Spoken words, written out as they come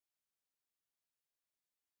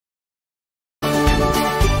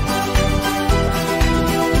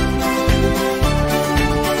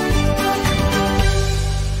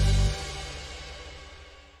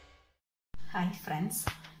Friends,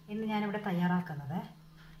 ഇന്ന് ഞാനിവിടെ തയ്യാറാക്കുന്നത്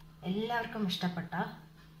എല്ലാവർക്കും ഇഷ്ടപ്പെട്ട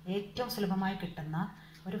ഏറ്റവും സുലഭമായി കിട്ടുന്ന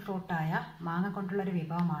ഒരു ഫ്രൂട്ടായ മാങ്ങ കൊണ്ടുള്ളൊരു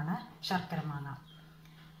വിഭവമാണ് ശർക്കര മാങ്ങ.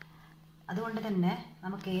 അതുകൊണ്ട് തന്നെ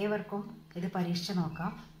നമുക്ക് ഏവർക്കും ഇത് പരീക്ഷിച്ച്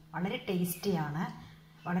നോക്കാം. വളരെ ടേസ്റ്റിയാണ്.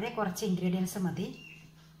 വളരെ കുറച്ച് ഇൻഗ്രീഡിയൻസ് മതി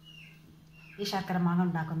ഈ ശർക്കര മാങ്ങ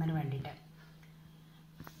ഉണ്ടാക്കുന്നതിന് വേണ്ടിയിട്ട്.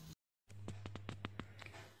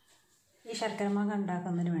 ഈ ശർക്കര മാങ്ങ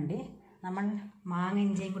ഉണ്ടാക്കുന്നതിന് വേണ്ടി നമ്മൾ മാങ്ങ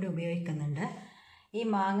ഇഞ്ചിയും കൂടി ഉപയോഗിക്കുന്നുണ്ട്. ഈ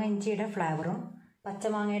മാങ്ങ ഇഞ്ചിയുടെ ഫ്ലേവറും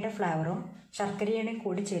പച്ചമാങ്ങയുടെ ഫ്ലേവറും ശർക്കരയും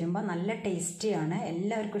കൂടി ചേരുമ്പോൾ നല്ല ടേസ്റ്റിയാണ്.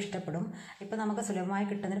 എല്ലാവർക്കും ഇഷ്ടപ്പെടും. ഇപ്പോൾ നമുക്ക് സുലഭമായി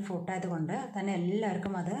കിട്ടുന്നൊരു ഫ്രൂട്ടായതുകൊണ്ട് തന്നെ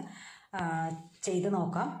എല്ലാവർക്കും അത് ചെയ്ത്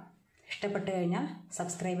നോക്കാം. ഇഷ്ടപ്പെട്ട് കഴിഞ്ഞാൽ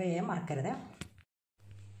സബ്സ്ക്രൈബ് ചെയ്യാൻ മറക്കരുത്.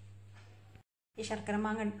 ഈ ശർക്കര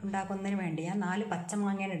മാങ്ങ ഉണ്ടാക്കുന്നതിന് വേണ്ടി ഞാൻ 4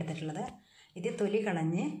 പച്ചമാങ്ങയാണ് എടുത്തിട്ടുള്ളത്. ഇത് തൊലി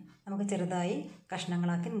കളഞ്ഞ് നമുക്ക് ചെറുതായി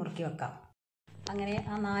കഷ്ണങ്ങളാക്കി നുറുക്കി വെക്കാം. അങ്ങനെ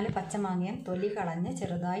ആ 4 പച്ചമാങ്ങയും തൊലി കളഞ്ഞ്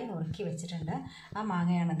ചെറുതായി നുറുക്കി വെച്ചിട്ടുണ്ട്. ആ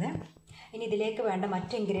മാങ്ങയാണിത്. ഇനി ഇതിലേക്ക് വേണ്ട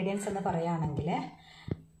മറ്റ് ഇൻഗ്രീഡിയൻസ് എന്ന് പറയുകയാണെങ്കിൽ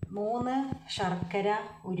 3 ശർക്കര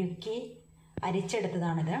ഉരുക്കി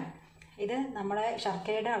അരിച്ചെടുത്തതാണിത്. ഇത് നമ്മുടെ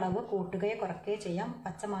ശർക്കരയുടെ അളവ് കൂട്ടുകയോ കുറയ്ക്കുകയോ ചെയ്യാം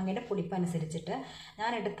പച്ചമാങ്ങയുടെ പുളിപ്പ് അനുസരിച്ചിട്ട്.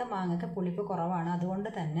 ഞാൻ എടുത്ത മാങ്ങയ്ക്ക് പുളിപ്പ് കുറവാണ്, അതുകൊണ്ട്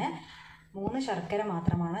തന്നെ 3 ശർക്കര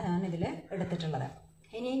മാത്രമാണ് ഞാൻ ഇതിൽ എടുത്തിട്ടുള്ളത്.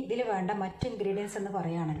 ഇനി ഇതിൽ വേണ്ട മറ്റ് ഇൻഗ്രീഡിയൻസ് എന്ന്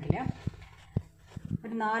പറയുകയാണെങ്കിൽ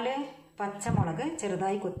ഒരു 4 പച്ചമുളക്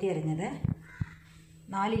ചെറുതായി കൊത്തി അരിഞ്ഞത്,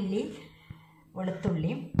 4 ഇല്ലി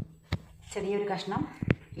വെളുത്തുള്ളി, ചെറിയൊരു കഷ്ണം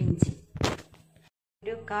ഇഞ്ചി,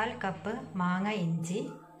 ഒരു 1/4 കപ്പ് മാങ്ങ ഇഞ്ചി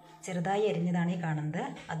ചെറുതായി അരിഞ്ഞതാണ് ഈ കാണുന്നത്.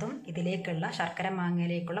 അതും ഇതിലേക്കുള്ള ശർക്കര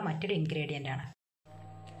മാങ്ങയിലേക്കുള്ള മറ്റൊരു ഇൻഗ്രീഡിയൻ്റാണ്.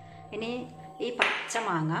 ഇനി ഈ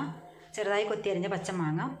പച്ചമാങ്ങ ചെറുതായി കൊത്തി അരിഞ്ഞ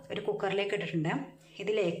പച്ചമാങ്ങ ഒരു കുക്കറിലേക്ക് ഇട്ടിട്ടുണ്ട്.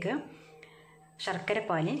 ഇതിലേക്ക്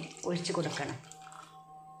ശർക്കരപ്പാനി ഒഴിച്ച് കൊടുക്കണം.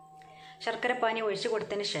 ശർക്കരപ്പാനി ഒഴിച്ച്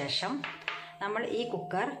കൊടുത്തതിന് ശേഷം നമ്മൾ ഈ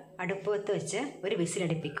കുക്കർ അടുപ്പത്ത് വെച്ച് ഒരു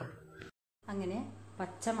വിസിലടിപ്പിക്കും. അങ്ങനെ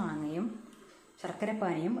പച്ചമാങ്ങയും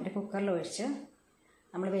ശർക്കരപ്പാനിയും ഒരു കുക്കറിൽ ഒഴിച്ച്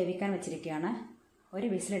നമ്മൾ വേവിക്കാൻ വെച്ചിരിക്കുകയാണ്. ഒരു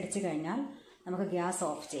വിസിലടിച്ച് കഴിഞ്ഞാൽ നമുക്ക് ഗ്യാസ്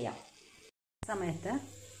ഓഫ് ചെയ്യാം. സമയത്ത്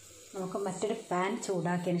നമുക്ക് മറ്റൊരു പാൻ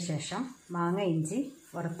ചൂടാക്കിയതിന് ശേഷം മാങ്ങ ഇഞ്ചി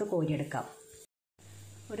വറുത്ത് കോരിയെടുക്കാം.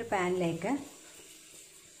 ഒരു പാനിലേക്ക്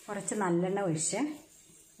കുറച്ച് നല്ലെണ്ണ ഒഴിച്ച്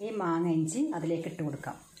ഈ മാങ്ങ ഇഞ്ചി അതിലേക്ക് ഇട്ട്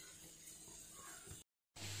കൊടുക്കാം.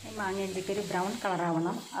 ഈ മാങ്ങ ഇഞ്ചിക്ക് ഒരു ബ്രൗൺ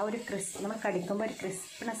കളറാവണം. ആ ഒരു നമ്മൾ കടിക്കുമ്പോൾ ഒരു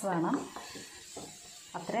ക്രിസ്പിനെസ് വേണം.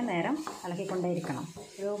 അത്രയും നേരം ഇളക്കിക്കൊണ്ടേയിരിക്കണം.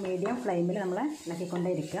 ഒരു മീഡിയം ഫ്ലെയിമിൽ നമ്മൾ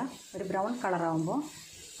ഇളക്കിക്കൊണ്ടേയിരിക്കുക. ഒരു ബ്രൗൺ കളറാവുമ്പോൾ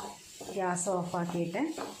ഗ്യാസ് ഓഫാക്കിയിട്ട്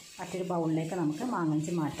മറ്റൊരു ബൗളിലേക്ക് നമുക്ക് മാങ്ങ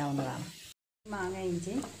ഇഞ്ചി മാറ്റാവുന്നതാണ്. മാങ്ങ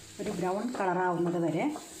ഇഞ്ചി ഒരു ബ്രൗൺ കളറാവുന്നത് വരെ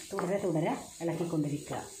തുടരെ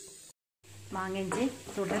ഇളക്കിക്കൊണ്ടിരിക്കുക. മാങ്ങ ഇഞ്ചി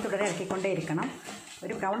തുടരെ ഇളക്കിക്കൊണ്ടേയിരിക്കണം.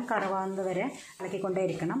 ഒരു ബ്രൗൺ കളറാവുന്നത് വരെ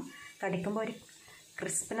ഇളക്കിക്കൊണ്ടേയിരിക്കണം. കടിക്കുമ്പോൾ ഒരു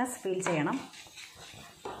ക്രിസ്പിനെസ് ഫീൽ ചെയ്യണം.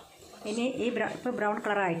 ഇനി ഇപ്പോൾ ബ്രൗൺ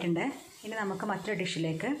കളറായിട്ടുണ്ട്. ഇനി നമുക്ക് മറ്റൊരു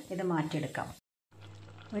ഡിഷിലേക്ക് ഇത് മാറ്റിയെടുക്കാം.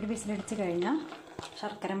 ഒരു വിസിലടിച്ച് കഴിഞ്ഞാൽ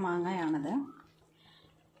ശർക്കര മാങ്ങയാണത്.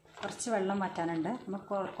 കുറച്ച് വെള്ളം വറ്റാനുണ്ട്. നമുക്ക്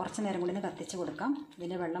കുറച്ച് നേരം കൂടി കത്തിച്ച് കൊടുക്കാം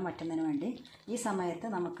ഇതിൻ്റെ വെള്ളം വറ്റുന്നതിന് വേണ്ടി. ഈ സമയത്ത്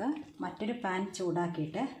നമുക്ക് മറ്റൊരു പാൻ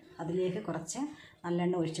ചൂടാക്കിയിട്ട് അതിലേക്ക് കുറച്ച്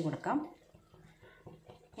നല്ലെണ്ണ ഒഴിച്ച് കൊടുക്കാം.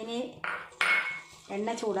 ഇനി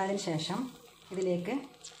എണ്ണ ചൂടായതിന് ശേഷം ഇതിലേക്ക്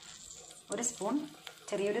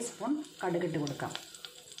ചെറിയൊരു സ്പൂൺ കടുകിട്ട് കൊടുക്കാം.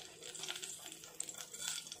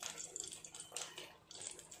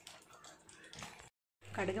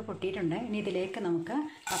 കടുക് പൊട്ടിയിട്ടുണ്ട്. ഇനി ഇതിലേക്ക് നമുക്ക്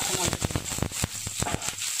പച്ചമുളക്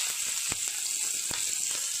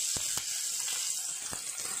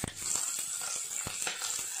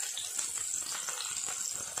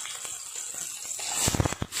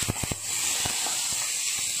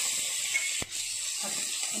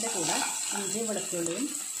ഇതിൻ്റെ കൂടെ ഇഞ്ചിയും വെളുത്തുള്ളിയും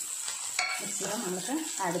മിക്സിയിൽ നമുക്ക്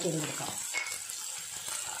ആഡ് ചെയ്ത് കൊടുക്കാം.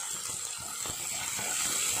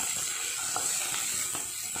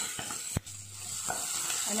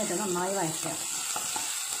 എന്നിട്ട് നന്നായി വഴറ്റുക.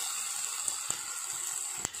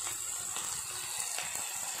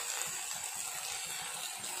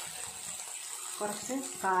 കുറച്ച്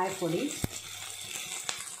കായപ്പൊടി,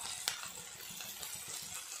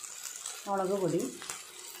 മുളക് പൊടി,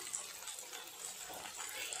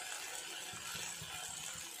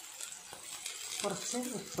 കുറച്ച്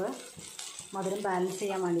ഉപ്പ്, മധുരം ബാലൻസ്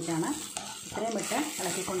ചെയ്യാൻ വേണ്ടിയിട്ടാണ്. ഇത്രയും ഇട്ട്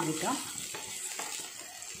ഇളക്കിക്കൊണ്ടിരിക്കുക.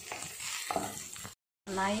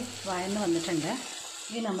 നന്നായി വഴന്ന് വന്നിട്ടുണ്ട്.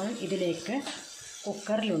 ഇനി നമ്മൾ ഇതിലേക്ക്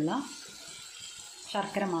കുക്കറിലുള്ള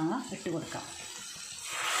ശർക്കര മാങ്ങ ഇട്ട് കൊടുക്കാം.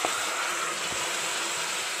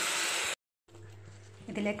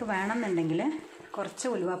 ഇതിലേക്ക് വേണമെന്നുണ്ടെങ്കിൽ കുറച്ച്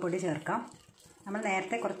ഉലുവാപ്പൊടി ചേർക്കാം. നമ്മൾ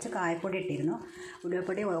നേരത്തെ കുറച്ച് കായപ്പൊടി ഇട്ടിരുന്നു.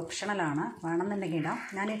 ഉലുവാപ്പൊടി ഓപ്ഷണലാണ്, വേണമെന്നുണ്ടെങ്കിൽ ഇടാം.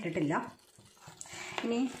 ഞാൻ ഇട്ടിട്ടില്ല.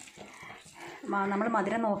 ഇനി നമ്മൾ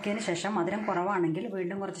മധുരം നോക്കിയതിന് ശേഷം മധുരം കുറവാണെങ്കിൽ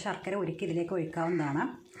വീണ്ടും കുറച്ച് ശർക്കര ഉരുക്കി ഇതിലേക്ക് ഒഴിക്കാവുന്നതാണ്.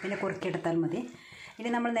 പിന്നെ കുറുക്കിയെടുത്താൽ മതി. ഇനി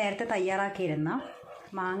നമ്മൾ നേരത്തെ തയ്യാറാക്കിയിരുന്ന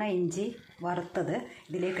മാങ്ങ ഇഞ്ചി വറുത്തത്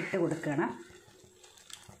ഇതിലേക്ക് ഇട്ട് കൊടുക്കുകയാണ്.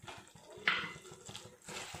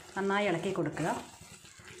 നന്നായി ഇളക്കി കൊടുക്കുക.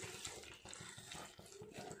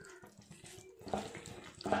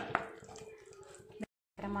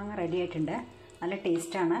 മാങ്ങ റെഡി ആയിട്ടുണ്ട്. നല്ല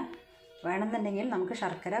ടേസ്റ്റാണ്. വേണമെന്നുണ്ടെങ്കിൽ നമുക്ക്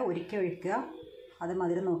ശർക്കര ഉരുക്കി ഒഴിക്കുക. അത്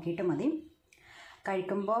മധുരം നോക്കിയിട്ട് മതി.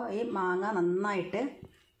 കഴിക്കുമ്പോൾ ഈ മാങ്ങ നന്നായിട്ട്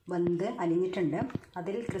വെന്ത് അലിഞ്ഞിട്ടുണ്ട്.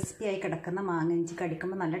 അതിൽ ക്രിസ്പിയായി കിടക്കുന്ന മാങ്ങ ഇഞ്ചി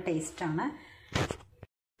കടിക്കുമ്പോൾ നല്ല ടേസ്റ്റാണ്.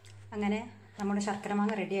 അങ്ങനെ നമ്മുടെ ശർക്കര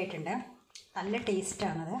മാങ്ങ റെഡി ആയിട്ടുണ്ട്. നല്ല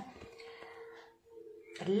ടേസ്റ്റാണത്.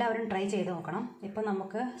 എല്ലാവരും ട്രൈ ചെയ്ത് നോക്കണം. ഇപ്പോൾ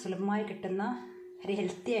നമുക്ക് സുലഭമായി കിട്ടുന്ന ഒരു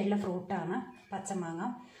ഹെൽത്തി ആയിട്ടുള്ള ഫ്രൂട്ടാണ് പച്ചമാങ്ങ.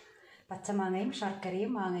 പച്ചമാങ്ങയും ശർക്കരയും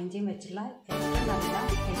മാങ്ങയിഞ്ചിയും വെച്ചുള്ള ഏറ്റവും നല്ല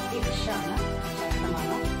ഹെൽത്തി ഡിഷാണ്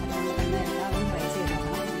ശർക്കരമാങ്ങ. അതുകൊണ്ട് തന്നെ എല്ലാവരും ട്രൈ ചെയ്ത്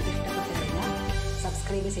നോക്കണം. നിങ്ങൾക്ക് ഇഷ്ടപ്പെട്ട് കഴിഞ്ഞാൽ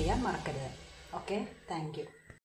സബ്സ്ക്രൈബ് ചെയ്യാൻ മറക്കരുത്. Okay, thank you.